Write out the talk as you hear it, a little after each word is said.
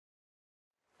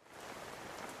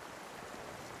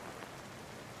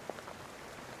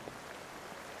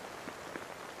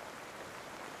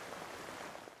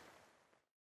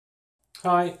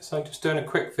Hi, so I'm just doing a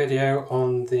quick video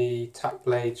on the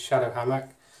Tacblades shadow hammock.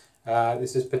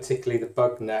 This is particularly the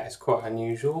bug net. It's quite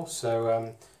unusual,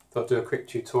 so thought I'd do a quick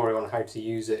tutorial on how to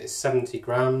use it. It's 70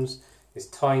 grams, it's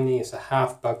tiny, it's a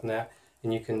half bug net,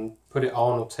 and you can put it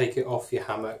on or take it off your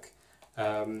hammock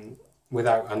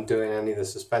without undoing any of the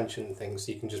suspension and things.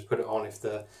 So you can just put it on if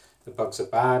the bugs are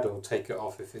bad, or take it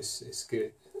off if it's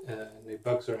good, no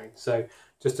bugs around. So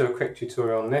just do a quick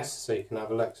tutorial on this so you can have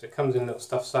a look. So it comes in a little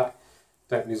stuff sack.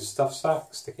 Don't use a stuff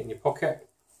sack, stick it in your pocket.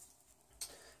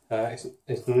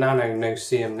 It's nano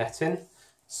no-seam netting,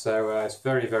 so it's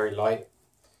very, very light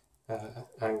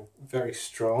and very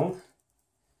strong.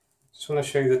 Just want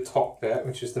to show you the top bit,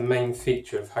 which is the main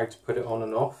feature of how to put it on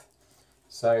and off.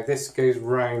 So this goes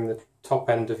round the top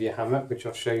end of your hammock, which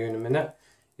I'll show you in a minute.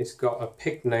 It's got a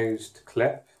pig-nosed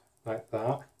clip, like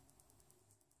that,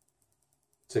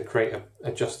 to create an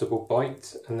adjustable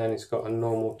bite, and then it's got a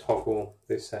normal toggle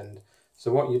this end.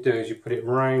 So what you do is you put it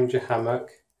round your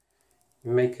hammock,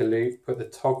 you make a loop, put the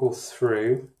toggle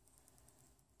through,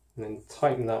 and then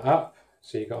tighten that up.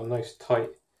 So you've got a nice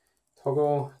tight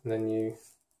toggle, and then you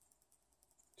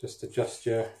just adjust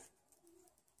your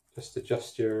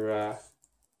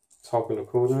toggle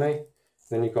accordingly.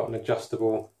 Then you've got an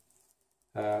adjustable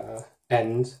gathered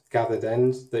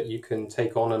end that you can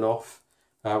take on and off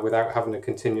without having a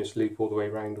continuous loop all the way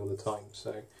around all the time.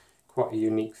 So quite a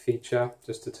unique feature.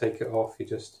 Just to take it off, you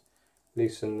just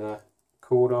loosen the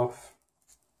cord off,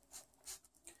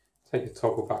 take the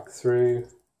toggle back through,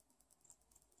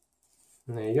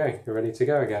 and there you go, you're ready to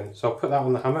go again. So I'll put that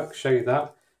on the hammock, show you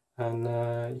that, and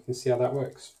you can see how that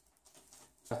works.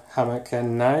 Hammock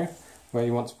end now, where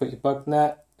you want to put your bug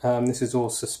net. This is all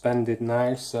suspended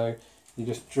now, so you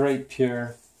just drape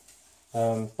your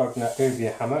bug net over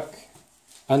your hammock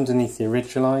underneath the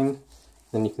ridgeline.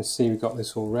 Then you can see we've got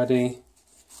this all ready.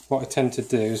 What I tend to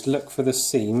do is look for the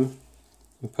seam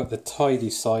and put the tidy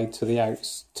side to the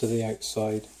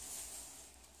outside.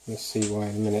 You'll see why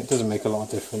in a minute. It doesn't make a lot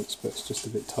of difference, but it's just a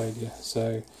bit tidier.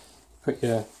 So put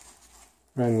your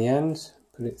around the end,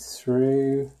 put it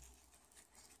through.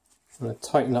 I'm going to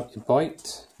tighten up your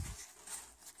bite,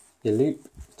 your loop,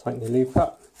 tighten the loop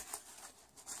up,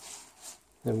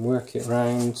 then work it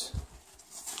round.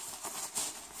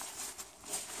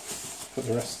 Put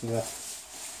the rest of the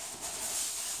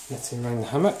netting around the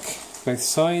hammock, both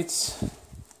sides,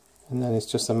 and then it's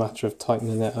just a matter of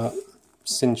tightening it up,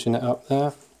 cinching it up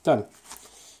there. Done.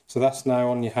 So that's now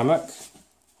on your hammock.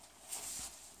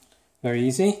 Very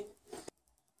easy.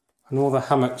 And all the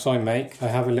hammocks I make, I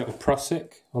have a little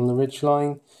prusik on the ridge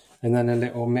line and then a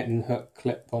little mitten hook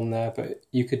clip on there, but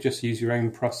you could just use your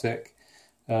own prusik,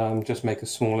 just make a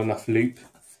small enough loop,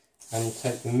 and you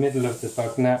take the middle of the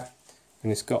bug net,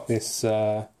 and it's got this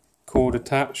cord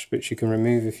attached, which you can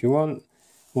remove if you want,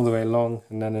 all the way along,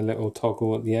 and then a little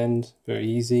toggle at the end, very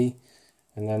easy.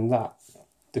 And then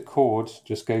the cord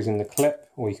just goes in the clip,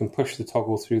 or you can push the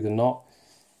toggle through the knot,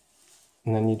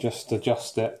 and then you just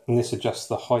adjust it, and this adjusts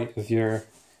the height of your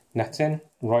netting,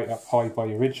 right up high by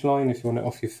your ridge line if you want it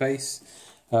off your face.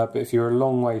 But if you're a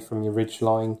long way from your ridge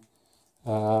line,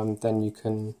 then you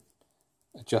can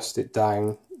adjust it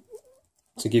down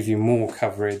to give you more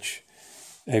coverage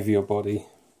over your body.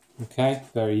 Okay,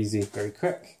 very easy, very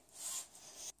quick.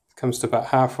 It comes to about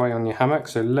halfway on your hammock,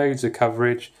 so loads of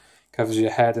coverage, covers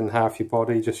your head and half your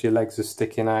body, just your legs are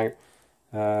sticking out.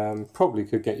 Probably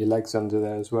could get your legs under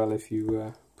there as well if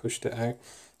you pushed it out.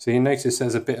 So you notice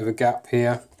there's a bit of a gap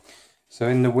here, so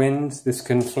in the wind this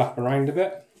can flap around a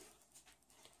bit.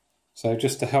 So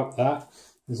just to help that,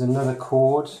 there's another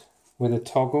cord with a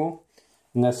toggle,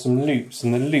 and there's some loops,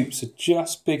 and the loops are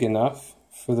just big enough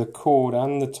for the cord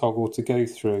and the toggle to go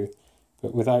through,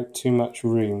 but without too much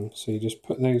room. So you just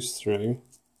put those through,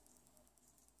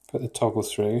 put the toggle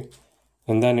through,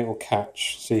 and then it will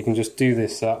catch. So you can just do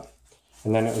this up,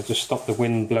 and then it will just stop the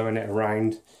wind blowing it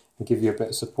around and give you a bit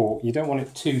of support. You don't want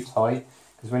it too tight,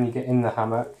 because when you get in the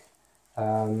hammock,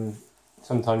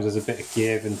 sometimes there's a bit of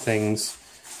give and things,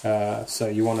 so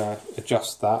you want to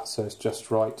adjust that so it's just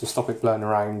right to stop it blowing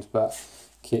around, but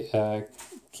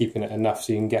keeping it enough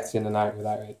so you can get in and out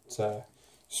without it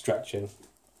stretching.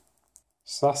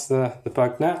 So that's the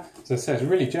bug net. As I said, it's a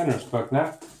really generous bug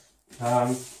net.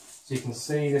 So you can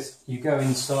see this, you go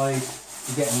inside,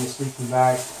 you get in your sleeping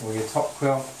bag or your top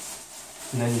quilt,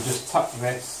 and then you just tuck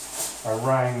this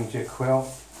around your quilt,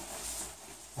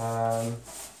 and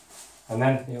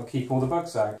then it'll keep all the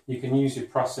bugs out. You can use your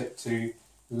prusik to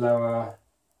lower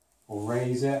or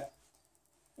raise it,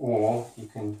 or you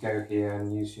can go here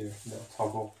and use your little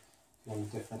toggle if you want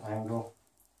a different angle,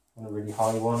 on a really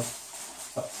high one.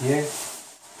 It's up to you.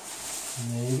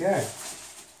 And there you go.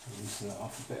 Loosen that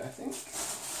off a bit, I think.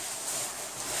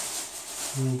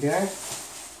 There you go.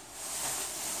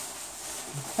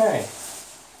 Okay,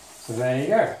 so there you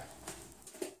go.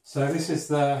 So this is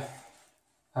the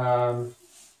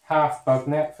half bug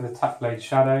net for the Tacblades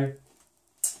Shadow.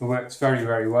 It works very,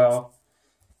 very well.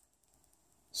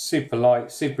 Super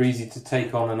light, super easy to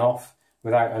take on and off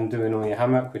without undoing all your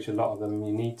hammock, which a lot of them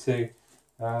you need to.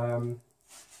 And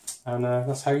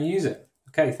that's how you use it.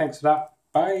 Okay, thanks for that.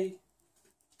 Bye.